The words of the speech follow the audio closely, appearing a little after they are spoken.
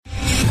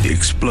The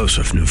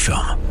explosive new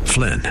film,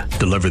 Flynn,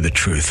 deliver the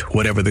truth,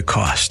 whatever the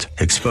cost,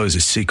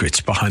 exposes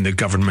secrets behind the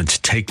government's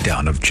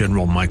takedown of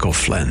General Michael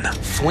Flynn.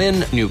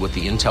 Flynn knew what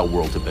the intel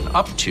world had been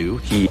up to.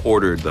 He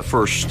ordered the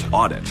first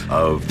audit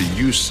of the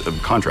use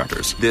of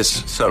contractors.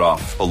 This set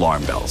off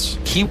alarm bells.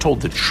 He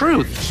told the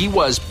truth. He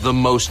was the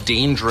most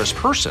dangerous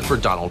person for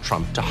Donald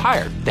Trump to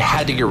hire. They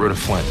had to get rid of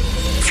Flynn.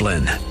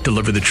 Flynn,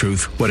 deliver the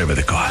truth, whatever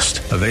the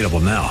cost. Available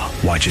now.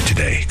 Watch it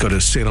today. Go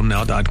to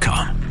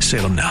salemnow.com.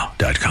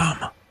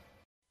 salemnow.com.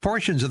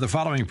 Portions of the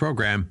following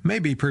program may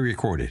be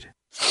pre-recorded.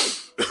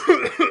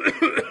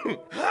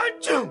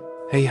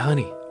 Hey,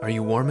 honey, are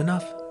you warm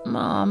enough?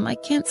 Mom, I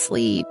can't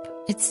sleep.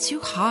 It's too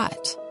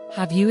hot.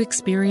 Have you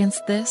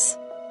experienced this?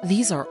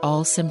 These are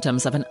all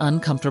symptoms of an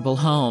uncomfortable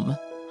home.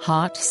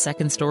 Hot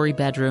second-story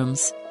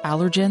bedrooms,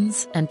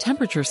 allergens, and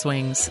temperature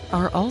swings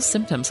are all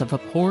symptoms of a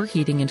poor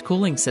heating and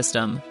cooling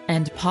system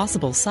and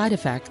possible side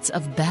effects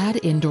of bad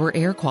indoor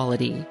air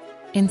quality.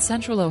 In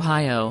Central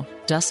Ohio,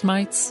 dust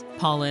mites,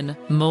 pollen,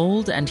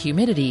 mold, and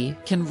humidity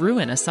can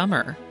ruin a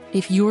summer.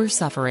 If you're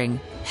suffering,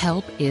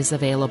 help is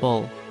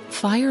available.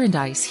 Fire and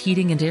Ice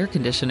Heating and Air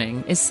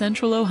Conditioning is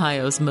Central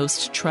Ohio's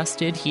most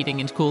trusted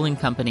heating and cooling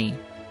company.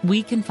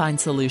 We can find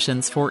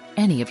solutions for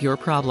any of your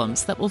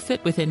problems that will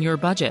fit within your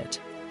budget.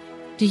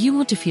 Do you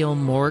want to feel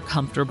more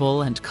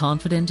comfortable and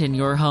confident in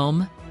your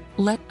home?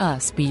 Let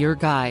us be your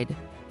guide.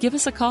 Give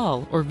us a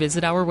call or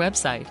visit our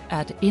website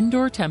at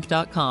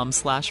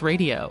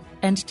indoortemp.com/radio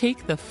and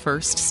take the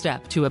first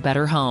step to a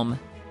better home.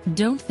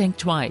 Don't think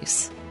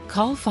twice.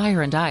 Call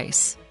Fire and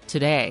Ice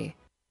today.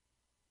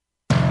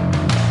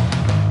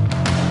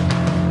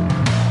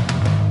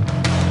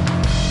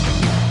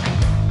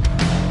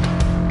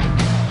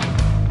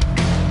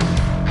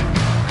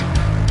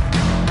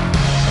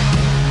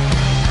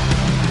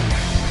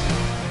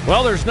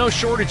 Well, there's no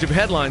shortage of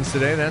headlines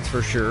today, that's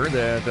for sure,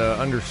 that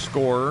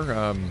underscore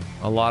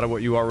a lot of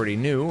what you already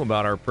knew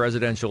about our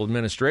presidential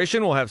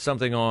administration. We'll have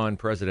something on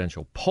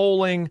presidential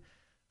polling.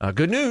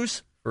 Good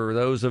news for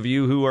those of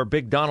you who are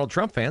big Donald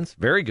Trump fans.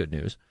 Very good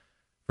news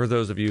for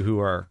those of you who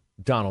are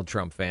Donald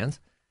Trump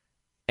fans.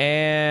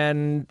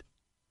 And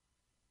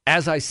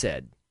as I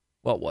said,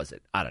 what was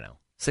it? I don't know,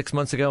 6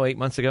 months ago, 8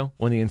 months ago,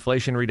 when the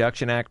Inflation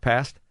Reduction Act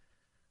passed,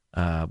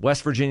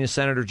 West Virginia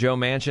Senator Joe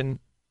Manchin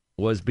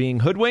was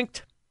being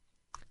hoodwinked.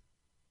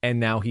 And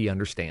now he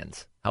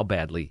understands how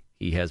badly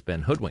he has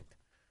been hoodwinked.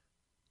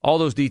 All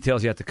those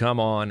details yet to come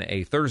on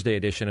a Thursday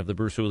edition of the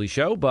Bruce Hooley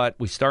Show, but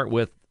we start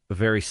with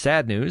very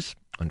sad news.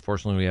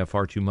 Unfortunately, we have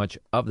far too much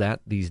of that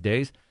these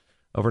days.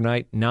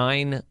 Overnight,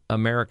 9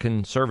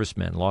 American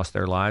servicemen lost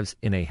their lives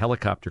in a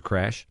helicopter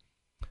crash.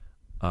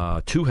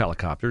 2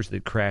 helicopters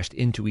that crashed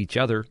into each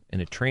other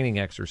in a training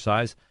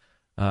exercise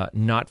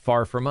not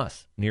far from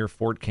us, near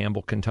Fort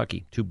Campbell,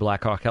 Kentucky. 2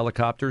 Black Hawk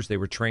helicopters. They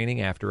were training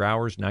after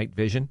hours, night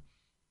vision.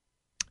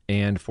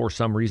 And for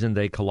some reason,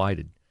 they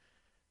collided.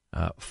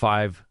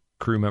 5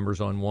 crew members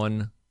on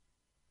one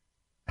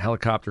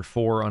helicopter,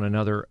 4 on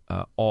another,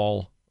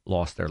 all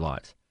lost their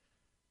lives.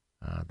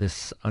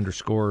 This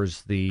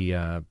underscores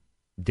the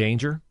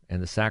danger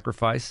and the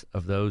sacrifice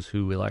of those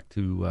who elect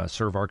to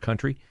serve our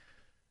country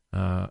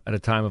at a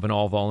time of an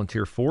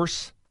all-volunteer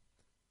force,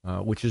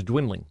 which is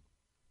dwindling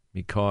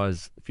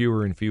because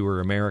fewer and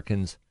fewer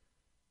Americans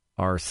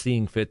are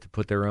seeing fit to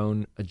put their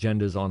own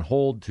agendas on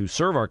hold to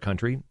serve our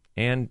country,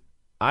 and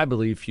I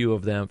believe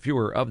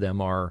fewer of them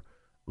are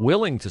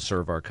willing to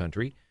serve our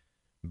country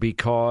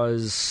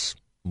because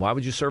why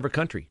would you serve a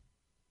country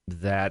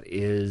that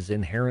is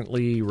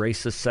inherently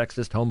racist,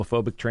 sexist,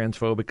 homophobic,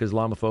 transphobic,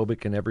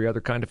 Islamophobic, and every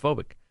other kind of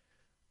phobic?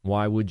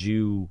 Why would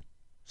you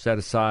set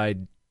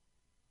aside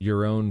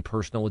your own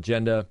personal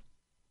agenda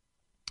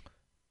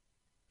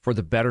for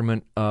the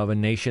betterment of a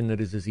nation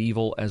that is as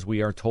evil as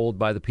we are told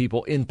by the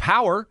people in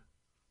power,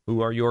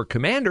 who are your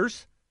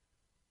commanders?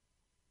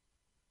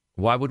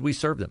 Why would we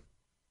serve them?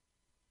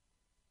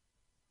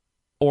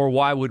 Or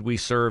why would we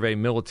serve a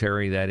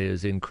military that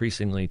is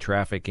increasingly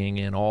trafficking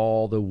in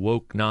all the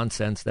woke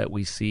nonsense that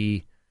we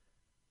see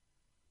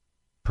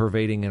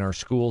pervading in our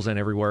schools and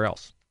everywhere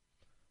else?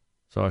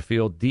 So I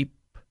feel deep,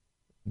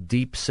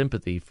 deep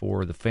sympathy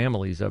for the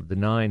families of the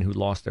 9 who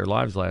lost their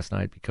lives last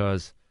night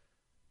because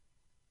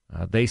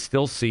they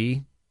still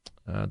see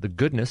the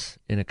goodness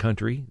in a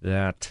country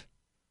that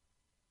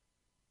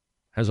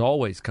has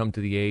always come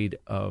to the aid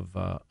of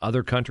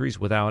other countries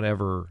without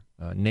ever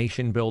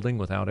nation building,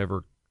 without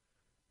ever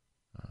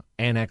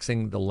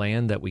annexing the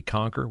land that we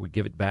conquer. We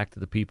give it back to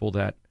the people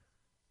that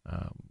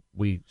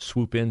we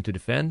swoop in to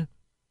defend.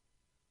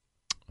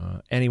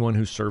 Anyone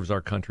who serves our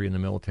country in the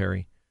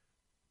military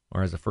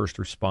or as a first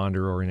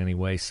responder or in any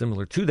way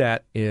similar to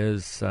that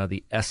is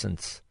the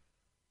essence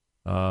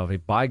of a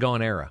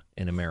bygone era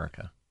in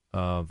America,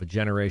 of a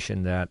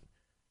generation that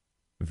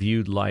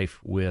viewed life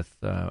with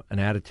an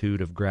attitude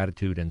of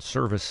gratitude and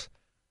service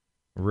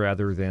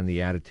rather than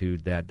the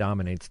attitude that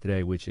dominates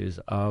today, which is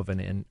of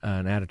an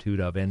attitude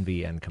of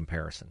envy and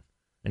comparison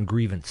and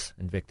grievance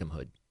and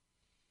victimhood.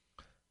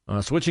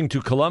 Switching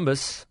to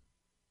Columbus,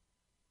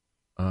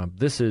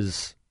 this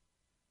is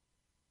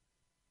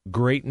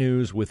great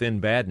news within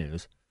bad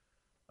news.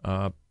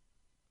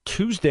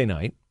 Tuesday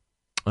night,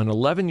 an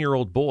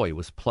 11-year-old boy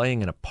was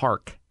playing in a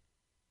park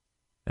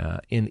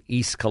in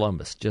East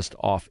Columbus, just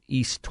off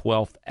East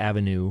 12th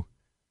Avenue,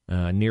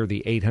 near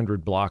the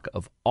 800 block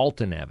of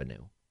Alton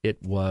Avenue.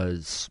 It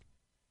was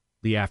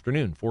the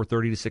afternoon,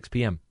 4:30 to 6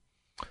 p.m.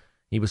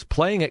 He was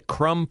playing at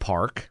Crum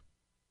Park,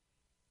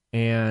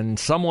 and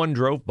someone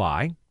drove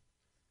by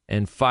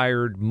and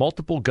fired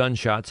multiple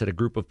gunshots at a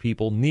group of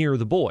people near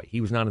the boy.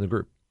 He was not in the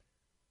group.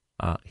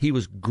 He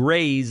was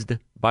grazed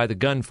by the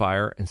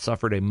gunfire and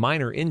suffered a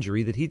minor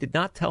injury that he did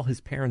not tell his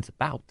parents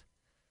about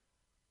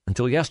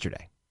until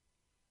yesterday.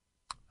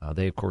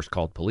 They, of course,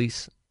 called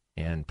police,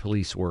 and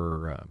police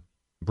were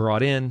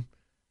brought in.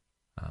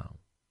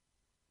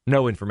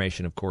 No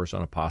information, of course,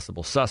 on a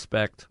possible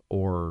suspect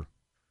or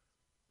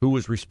who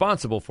was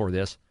responsible for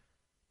this.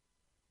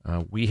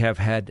 We have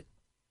had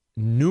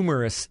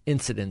numerous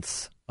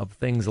incidents of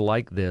things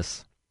like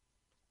this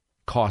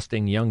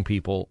costing young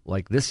people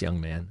like this young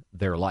man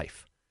their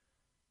life.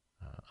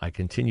 I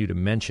continue to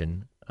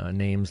mention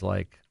names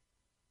like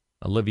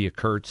Olivia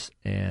Kurtz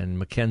and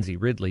Mackenzie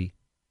Ridley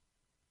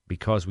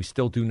because we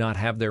still do not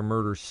have their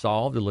murders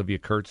solved. Olivia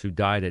Kurtz, who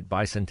died at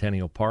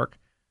Bicentennial Park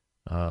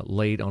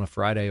late on a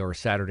Friday or a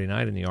Saturday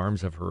night in the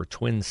arms of her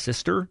twin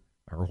sister,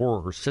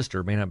 or her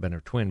sister, may not have been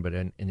her twin, but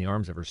in the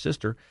arms of her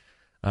sister,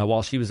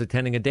 while she was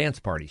attending a dance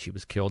party. She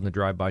was killed in a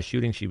drive-by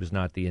shooting. She was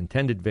not the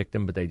intended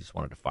victim, but they just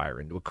wanted to fire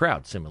into a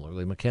crowd.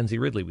 Similarly, Mackenzie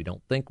Ridley, we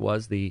don't think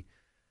was the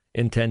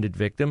intended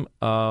victim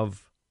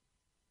of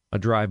a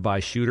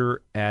drive-by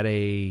shooter at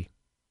a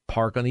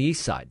park on the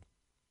east side.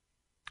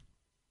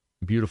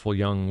 Beautiful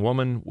young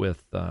woman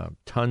with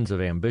tons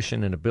of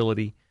ambition and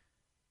ability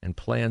and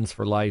plans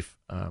for life.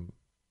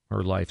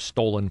 Her life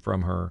stolen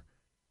from her.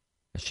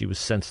 She was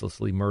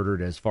senselessly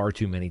murdered, as far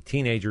too many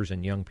teenagers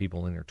and young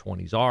people in their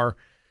 20s are,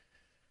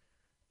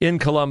 in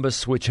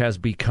Columbus, which has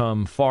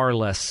become far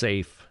less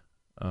safe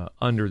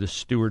under the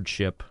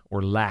stewardship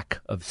or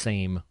lack of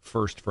same,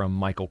 first from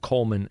Michael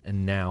Coleman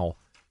and now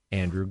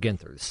Andrew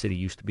Ginther. The city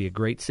used to be a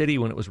great city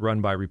when it was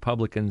run by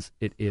Republicans.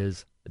 It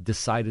is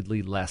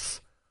decidedly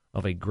less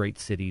of a great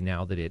city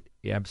now that it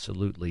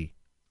absolutely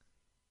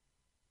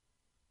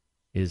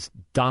is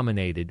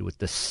dominated with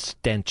the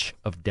stench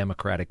of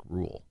Democratic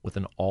rule, with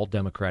an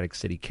all-Democratic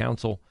city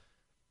council,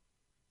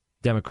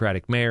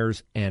 Democratic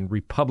mayors, and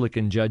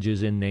Republican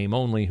judges in name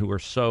only who are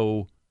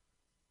so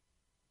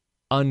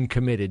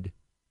uncommitted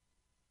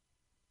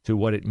to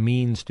what it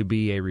means to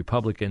be a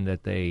Republican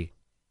that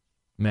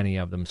many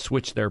of them,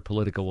 switch their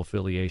political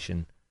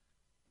affiliation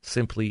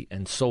simply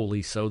and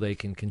solely so they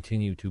can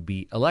continue to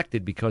be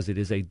elected, because it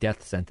is a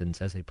death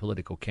sentence as a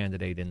political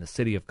candidate in the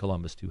city of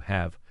Columbus to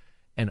have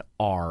an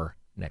R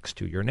next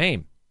to your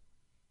name.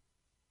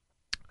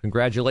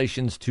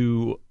 Congratulations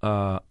to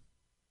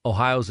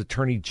Ohio's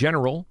Attorney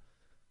General,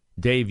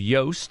 Dave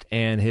Yost,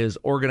 and his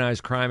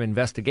Organized Crime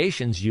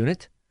Investigations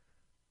Unit.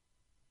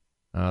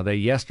 They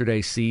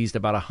yesterday seized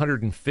about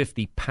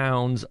 150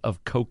 pounds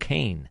of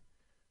cocaine.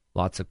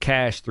 Lots of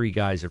cash, 3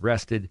 guys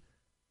arrested.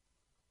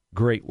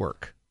 Great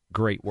work.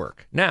 Great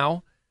work.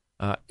 Now,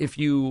 if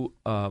you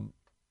are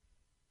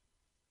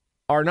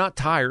not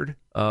tired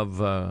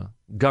of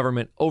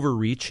government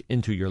overreach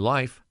into your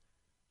life,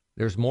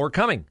 there's more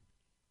coming.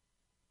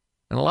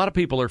 And a lot of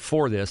people are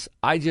for this.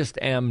 I just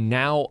am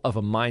now of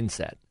a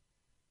mindset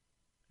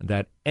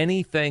that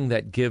anything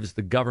that gives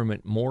the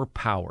government more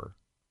power,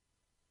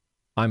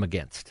 I'm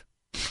against.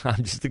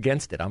 I'm just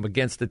against it. I'm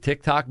against the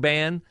TikTok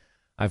ban.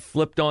 I've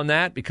flipped on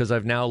that because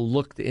I've now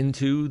looked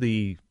into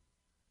the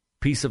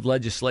piece of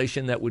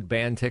legislation that would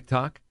ban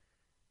TikTok.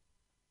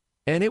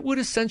 And it would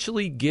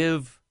essentially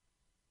give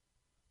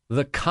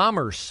the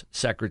Commerce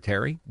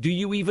Secretary, do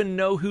you even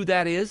know who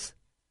that is?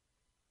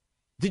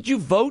 Did you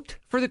vote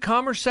for the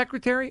Commerce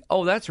Secretary?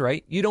 Oh, that's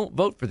right. You don't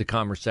vote for the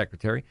Commerce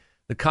Secretary.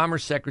 The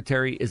Commerce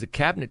Secretary is a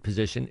cabinet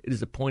position. It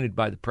is appointed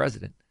by the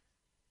president.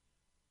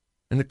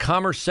 And the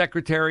Commerce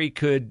Secretary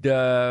could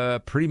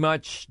pretty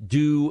much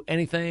do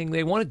anything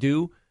they want to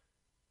do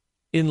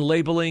in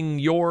labeling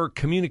your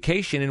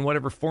communication in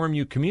whatever form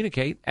you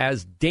communicate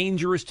as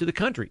dangerous to the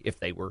country if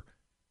they were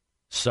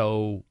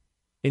so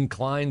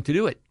inclined to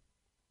do it.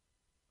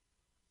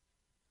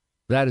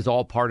 That is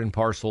all part and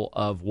parcel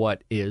of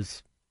what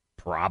is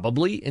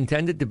probably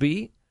intended to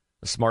be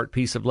a smart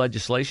piece of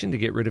legislation to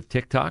get rid of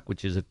TikTok,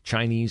 which is a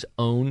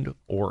Chinese-owned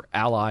or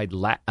allied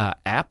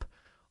app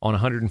on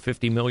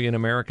 150 million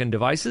American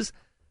devices.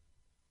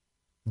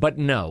 But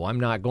no, I'm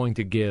not going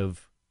to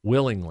give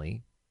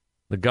willingly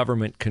the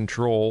government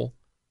control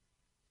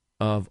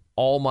of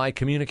all my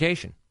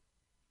communication.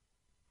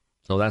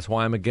 So that's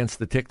why I'm against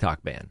the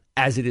TikTok ban,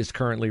 as it is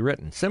currently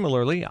written.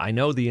 Similarly, I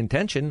know the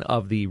intention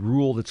of the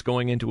rule that's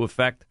going into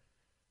effect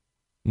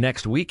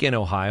next week in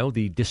Ohio,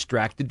 the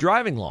distracted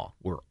driving law.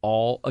 We're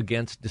all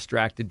against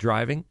distracted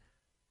driving.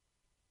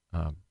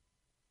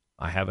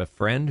 I have a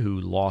friend who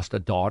lost a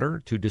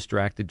daughter to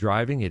distracted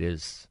driving. It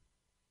is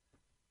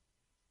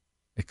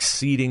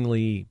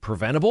exceedingly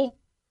preventable.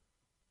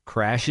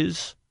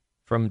 Crashes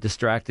from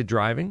distracted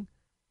driving.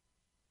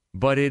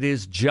 but it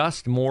is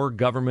just more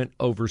government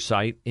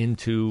oversight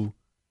into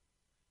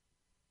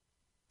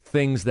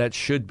things that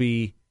should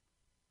be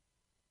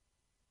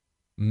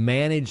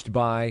managed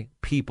by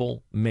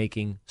people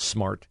making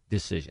smart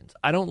decisions.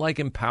 I don't like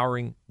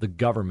empowering the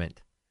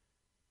government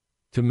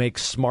to make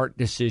smart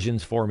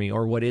decisions for me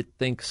or what it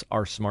thinks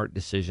are smart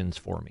decisions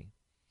for me.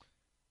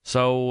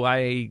 So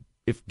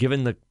if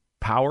given the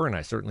power, and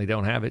I certainly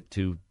don't have it,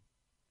 to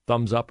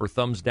thumbs up or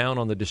thumbs down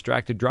on the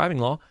distracted driving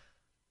law,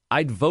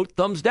 I'd vote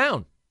thumbs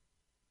down.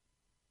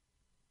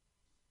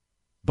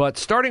 But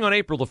starting on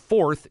April the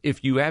 4th,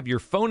 if you have your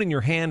phone in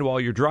your hand while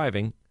you're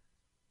driving,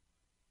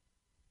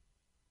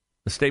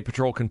 the State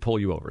Patrol can pull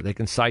you over. They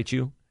can cite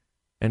you,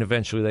 and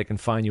eventually they can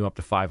fine you up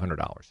to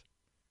 $500.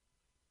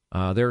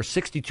 There are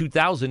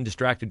 62,000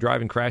 distracted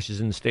driving crashes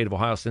in the state of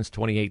Ohio since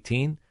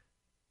 2018.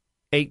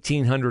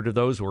 1,800 of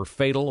those were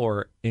fatal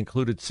or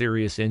included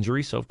serious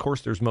injury. So, of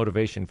course, there's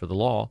motivation for the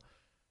law.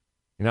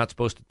 You're not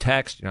supposed to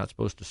text. You're not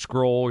supposed to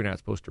scroll. You're not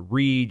supposed to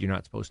read. You're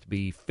not supposed to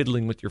be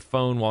fiddling with your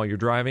phone while you're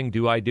driving.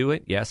 Do I do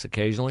it? Yes,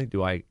 occasionally.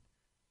 Do I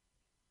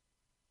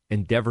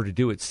endeavor to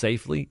do it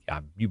safely?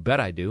 You bet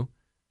I do.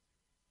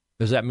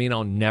 Does that mean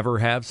I'll never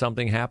have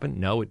something happen?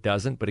 No, it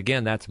doesn't. But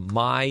again, that's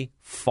my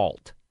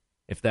fault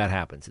if that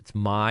happens. It's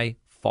my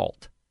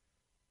fault.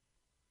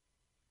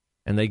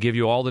 And they give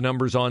you all the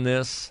numbers on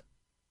this.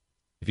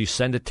 If you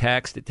send a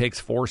text, it takes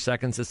 4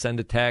 seconds to send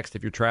a text.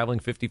 If you're traveling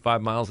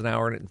 55 miles an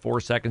hour, and in 4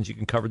 seconds you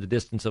can cover the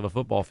distance of a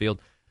football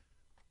field.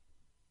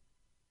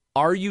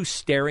 Are you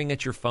staring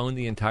at your phone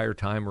the entire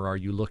time, or are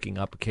you looking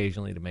up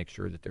occasionally to make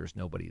sure that there's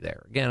nobody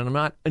there? Again, I'm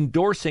not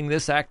endorsing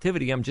this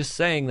activity. I'm just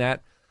saying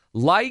that,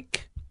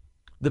 like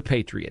the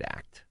Patriot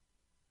Act,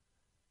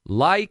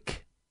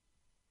 like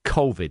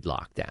COVID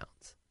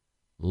lockdowns,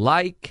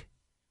 like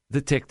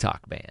the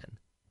TikTok ban,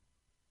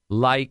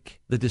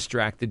 like the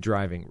distracted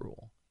driving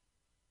rule,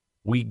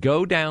 we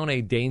go down a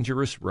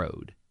dangerous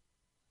road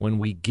when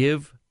we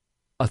give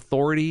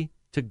authority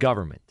to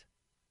government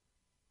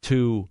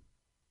to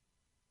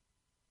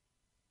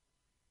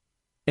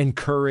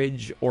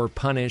encourage or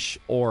punish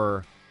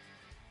or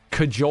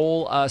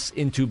cajole us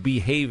into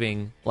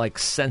behaving like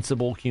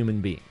sensible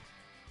human beings.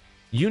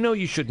 You know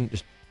you shouldn't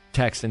just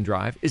text and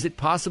drive. Is it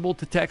possible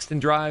to text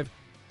and drive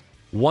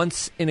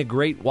once in a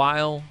great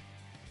while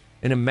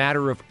in a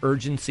matter of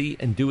urgency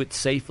and do it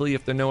safely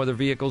if there are no other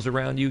vehicles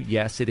around you?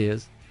 Yes, it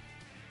is.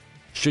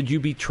 Should you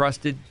be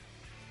trusted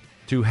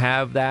to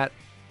have that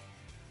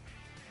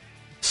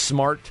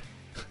smart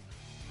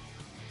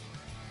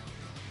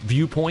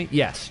viewpoint?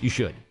 Yes, you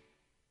should.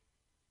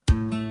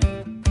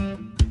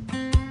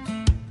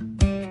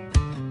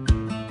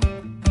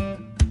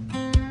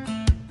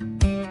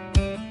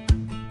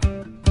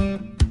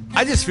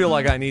 I just feel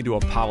like I need to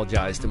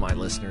apologize to my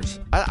listeners.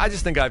 I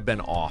just think I've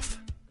been off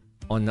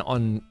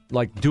on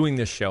like doing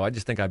this show. I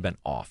just think I've been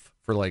off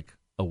for like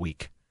a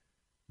week.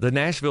 The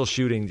Nashville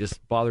shooting just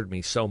bothered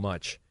me so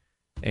much.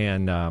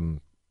 And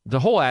the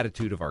whole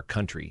attitude of our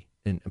country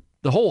and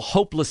the whole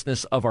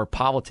hopelessness of our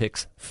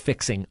politics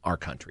fixing our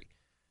country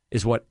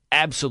is what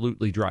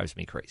absolutely drives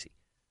me crazy.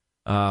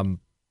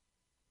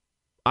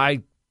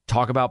 I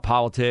talk about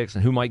politics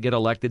and who might get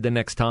elected the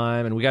next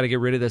time, and we got to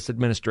get rid of this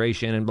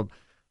administration. And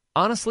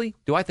honestly,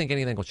 do I think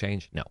anything will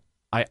change? No.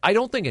 I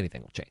don't think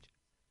anything will change.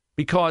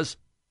 Because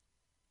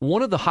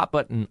one of the hot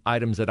button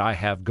items that I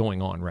have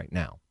going on right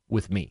now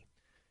with me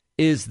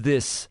is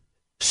this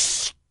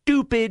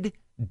stupid,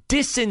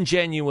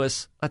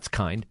 disingenuous,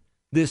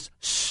 this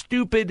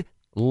stupid,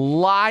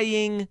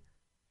 lying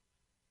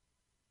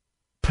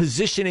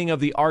positioning of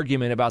the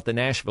argument about the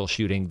Nashville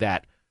shooting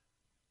that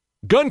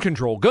gun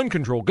control.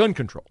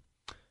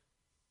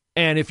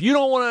 And if you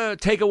don't want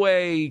to take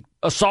away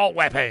assault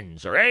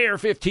weapons or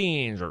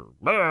AR-15s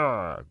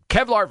or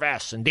Kevlar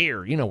vests and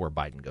deer, you know where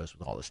Biden goes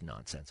with all this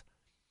nonsense,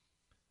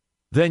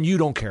 then you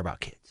don't care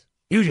about kids.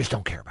 You just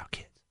don't care about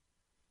kids.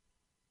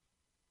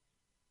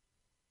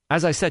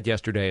 As I said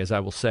yesterday, as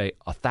I will say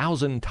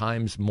 1,000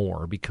 times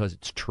more because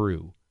it's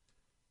true,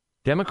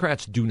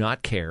 Democrats do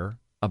not care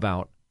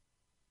about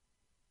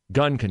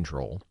gun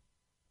control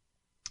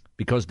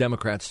because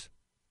Democrats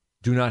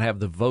do not have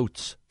the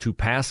votes to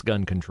pass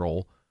gun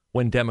control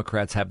when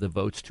Democrats have the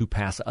votes to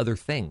pass other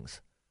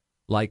things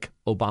like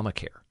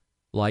Obamacare,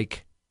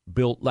 like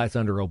bill that's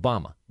under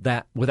Obama,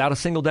 that without a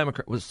single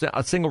Democrat,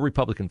 a single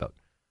Republican vote.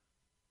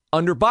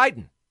 Under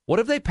Biden, what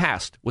have they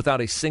passed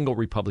without a single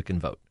Republican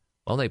vote?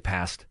 Well, they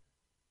passed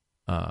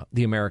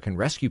the American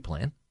Rescue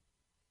Plan,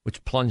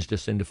 which plunged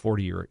us into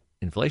 40-year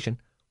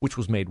inflation, which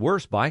was made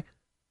worse by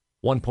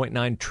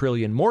 $1.9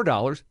 trillion more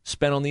dollars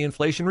spent on the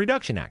Inflation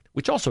Reduction Act,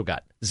 which also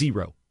got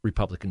 0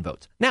 Republican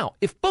votes. Now,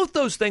 if both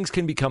those things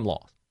can become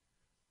laws,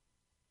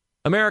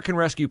 American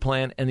Rescue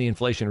Plan and the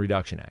Inflation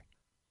Reduction Act,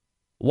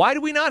 why do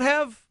we not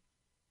have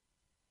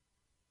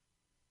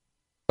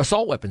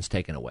assault weapons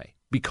taken away?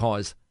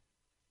 Because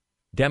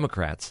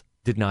Democrats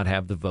did not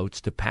have the votes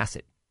to pass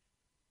it.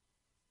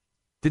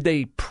 Did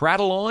they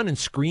prattle on and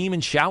scream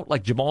and shout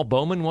like Jamal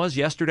Bowman was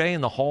yesterday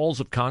in the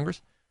halls of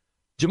Congress?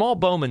 Jamal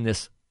Bowman,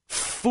 this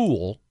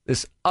fool,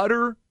 this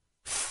utter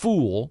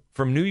fool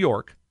from New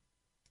York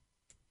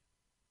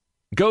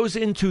goes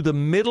into the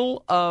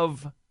middle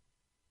of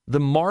the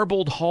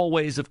marbled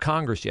hallways of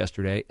Congress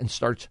yesterday and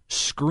starts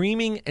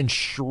screaming and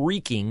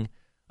shrieking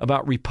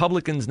about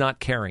Republicans not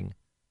caring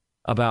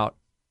about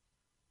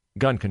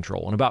gun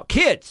control and about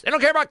kids. They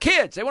don't care about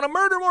kids. They want to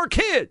murder more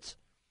kids.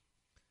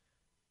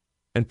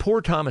 And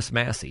poor Thomas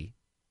Massey,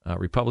 a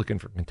Republican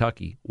from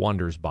Kentucky,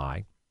 wanders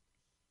by.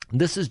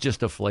 This is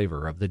just a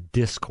flavor of the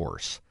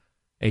discourse.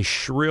 A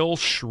shrill,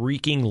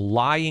 shrieking,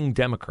 lying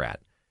Democrat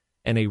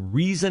and a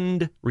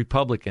reasoned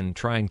Republican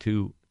trying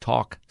to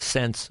talk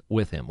sense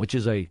with him, which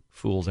is a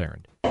fool's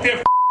errand.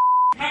 They're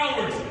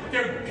cowards.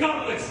 They're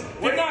gutless.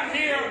 They're not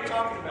here.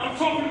 I'm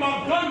talking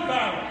about gun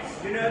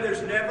violence. You know,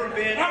 there's never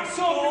been a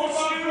school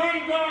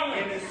shooting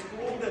in a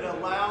school that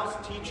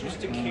allows teachers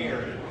to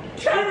carry.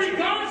 Carry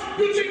guns?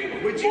 You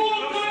think more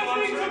guns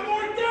lead to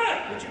more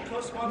death? Would you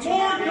co-sponsor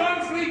more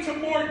guns lead to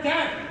more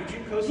death? Would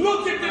you co-sponsor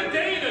Look at the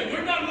data.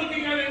 You're not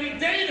looking at any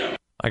data.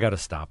 I got to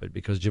stop it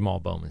because Jamal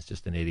Bowman's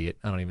just an idiot.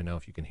 I don't even know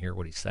if you can hear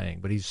what he's saying,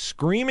 but he's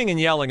screaming and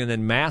yelling, and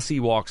then Massey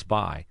walks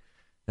by.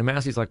 And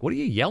Massey's like, what are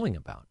you yelling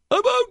about?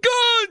 About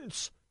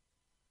guns!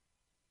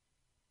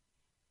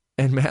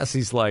 And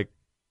Massey's like,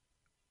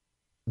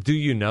 do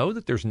you know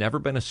that there's never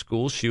been a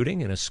school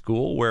shooting in a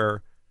school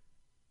where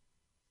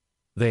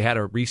they had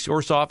a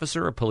resource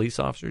officer, a police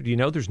officer? Do you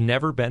know there's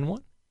never been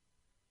one?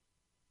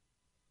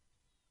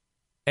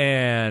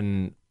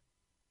 And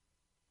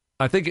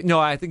I think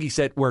he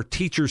said where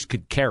teachers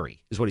could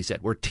carry, is what he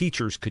said, where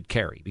teachers could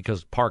carry,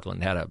 because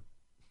Parkland had a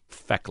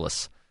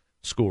feckless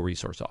school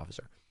resource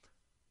officer.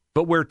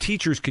 But where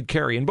teachers could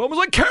carry. And Bowman's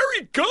like,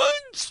 carry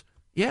guns?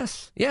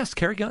 Yes,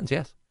 carry guns,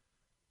 yes.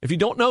 If you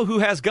don't know who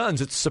has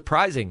guns, it's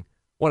surprising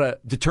what a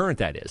deterrent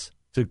that is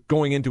to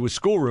going into a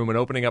schoolroom and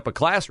opening up a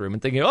classroom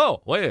and thinking,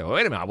 oh, wait a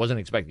minute, I wasn't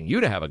expecting you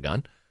to have a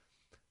gun.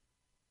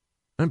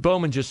 And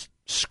Bowman just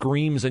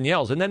screams and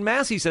yells. And then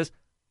Massey says,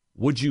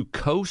 would you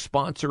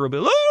co-sponsor a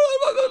bill?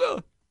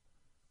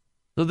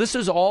 So this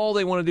is all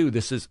they want to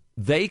do.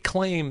 They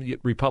claim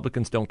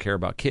Republicans don't care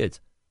about kids.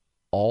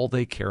 All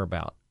they care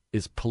about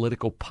is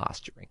political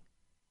posturing,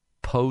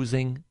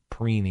 posing,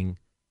 preening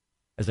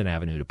as an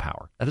avenue to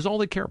power. That is all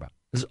they care about.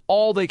 This is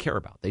all they care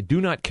about. They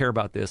do not care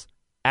about this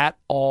at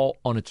all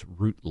on its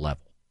root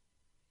level.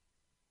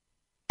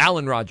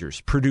 Alan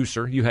Rogers,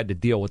 producer, you had to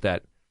deal with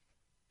that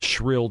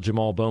shrill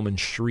Jamal Bowman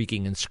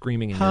shrieking and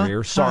screaming in your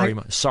ear.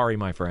 Sorry,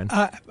 my friend.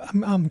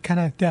 I'm kind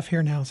of deaf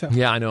here now. So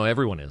yeah, I know.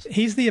 Everyone is.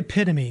 He's the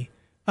epitome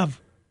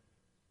of,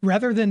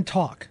 rather than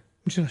talk,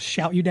 I'm just going to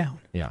shout you down.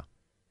 Yeah.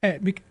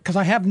 Because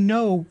I have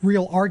no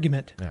real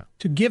argument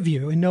to give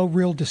you and no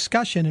real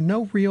discussion and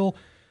no real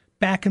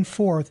back and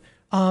forth.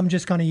 I'm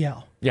just going to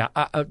yell. Yeah.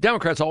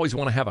 Democrats always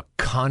want to have a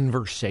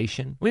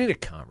conversation. We need a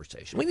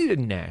conversation. We need a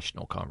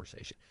national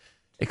conversation.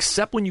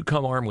 Except when you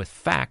come armed with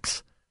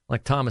facts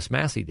like Thomas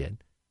Massey did.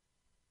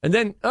 And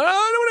then,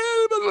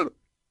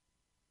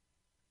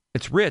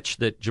 it's rich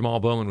that Jamal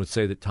Bowman would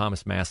say that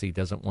Thomas Massey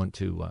doesn't want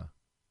to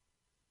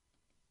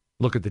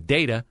look at the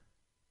data.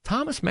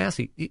 Thomas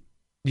Massey, do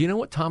you know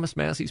what Thomas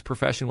Massey's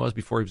profession was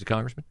before he was a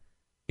congressman?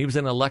 He was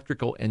an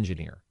electrical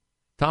engineer.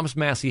 Thomas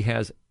Massey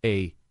has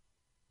a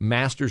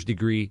master's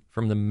degree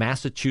from the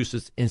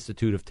Massachusetts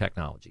Institute of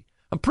Technology.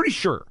 I'm pretty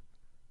sure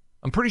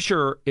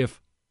if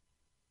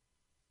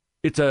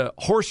it's a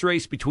horse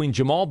race between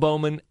Jamal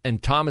Bowman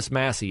and Thomas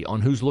Massey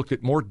on who's looked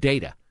at more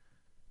data,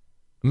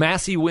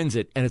 Massey wins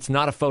it, and it's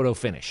not a photo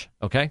finish,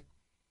 okay?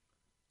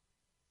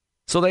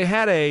 So they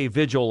had a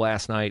vigil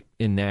last night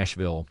in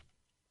Nashville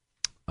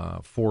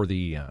for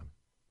the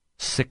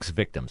 6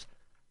 victims.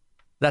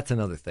 That's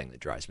another thing that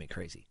drives me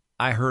crazy.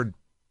 I heard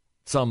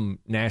some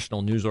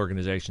national news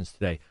organizations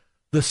today,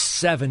 the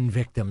 7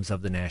 victims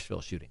of the Nashville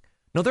shooting.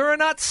 No, there are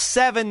not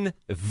 7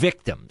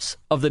 victims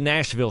of the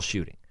Nashville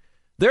shooting.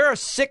 There are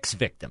 6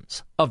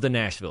 victims of the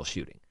Nashville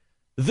shooting.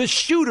 The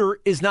shooter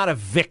is not a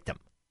victim,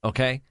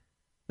 okay?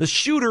 The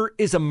shooter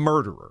is a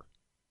murderer.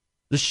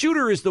 The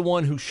shooter is the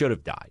one who should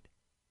have died.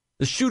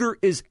 The shooter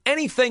is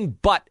anything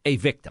but a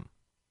victim.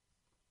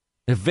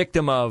 A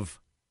victim of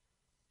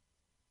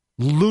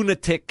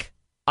lunatic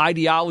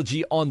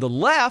ideology on the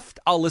left,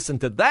 I'll listen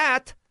to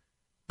that,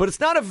 but it's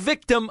not a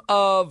victim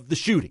of the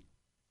shooting.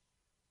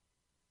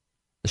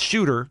 The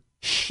shooter,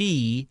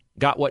 she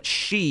got what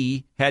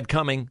she had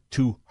coming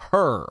to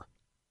her.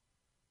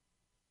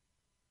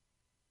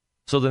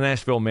 So the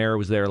Nashville mayor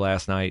was there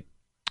last night,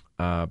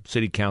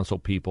 city council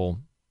people.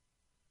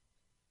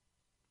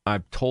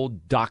 I'm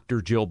told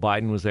Dr. Jill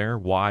Biden was there.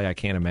 Why, I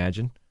can't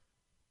imagine.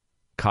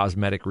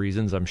 Cosmetic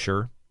reasons, I'm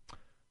sure.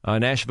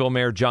 Nashville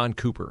Mayor John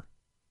Cooper.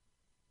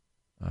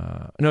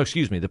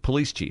 The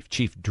police chief,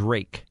 Chief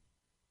Drake.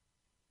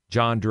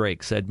 John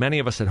Drake said, many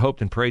of us had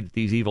hoped and prayed that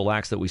these evil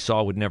acts that we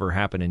saw would never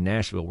happen in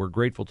Nashville. We're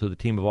grateful to the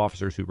team of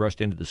officers who rushed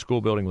into the school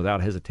building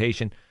without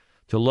hesitation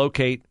to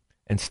locate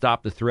and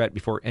stop the threat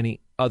before any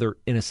other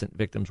innocent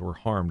victims were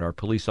harmed. Our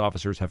police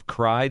officers have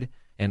cried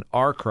and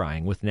are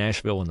crying with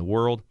Nashville and the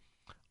world.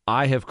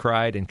 I have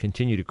cried and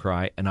continue to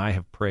cry, and I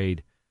have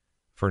prayed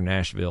for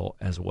Nashville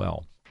as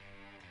well.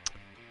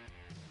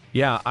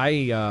 Yeah,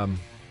 I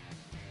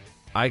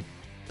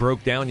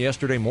broke down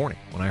yesterday morning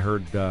when I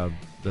heard the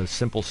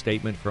simple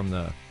statement from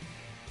the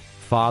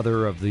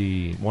father of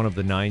one of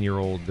the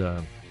 9-year-old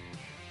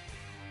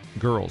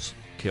girls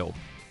killed.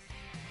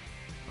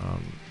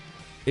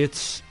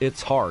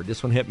 It's hard.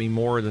 This one hit me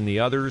more than the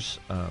others.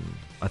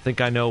 I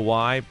think I know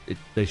why.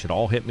 They should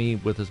all hit me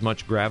with as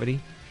much gravity.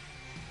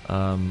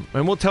 And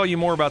we'll tell you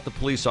more about the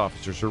police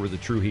officers who were the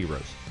true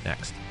heroes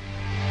next.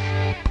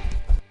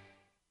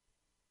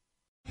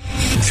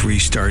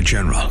 3-star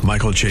General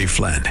Michael J.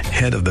 Flynn,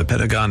 head of the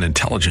Pentagon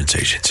Intelligence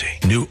Agency,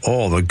 knew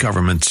all the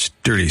government's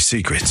dirty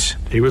secrets.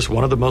 He was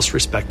one of the most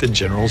respected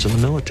generals in the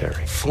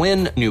military.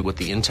 Flynn knew what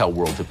the intel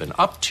world had been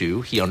up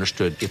to. He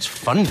understood its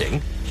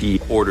funding. He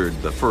ordered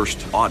the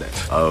first audit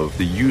of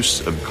the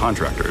use of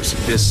contractors.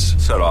 This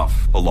set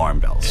off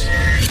alarm bells.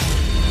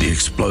 The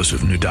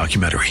explosive new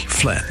documentary,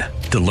 Flynn,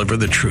 Deliver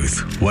the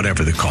Truth,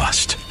 Whatever the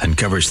Cost,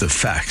 uncovers the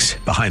facts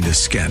behind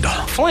this scandal.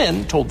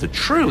 Flynn told the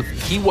truth.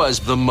 He was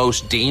the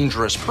most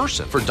dangerous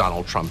person for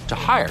Donald Trump to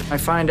hire. I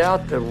find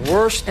out the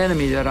worst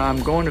enemy that I'm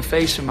going to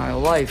face in my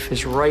life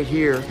is right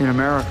here in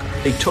America.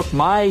 They took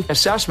my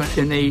assessment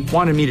and they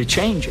wanted me to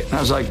change it. And I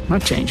was like, I'm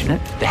not changing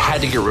it. They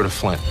had to get rid of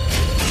Flynn.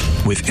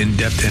 With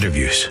in-depth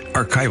interviews,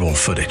 archival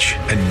footage,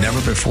 and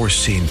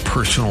never-before-seen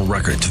personal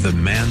records of the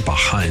man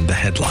behind the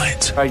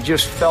headlines. I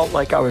just felt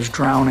like I was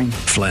drowning.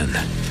 Flynn,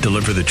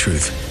 Deliver the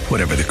Truth,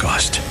 Whatever the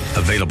Cost.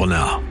 Available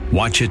now.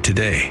 Watch it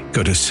today.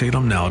 Go to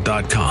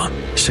salemnow.com.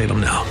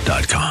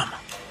 salemnow.com.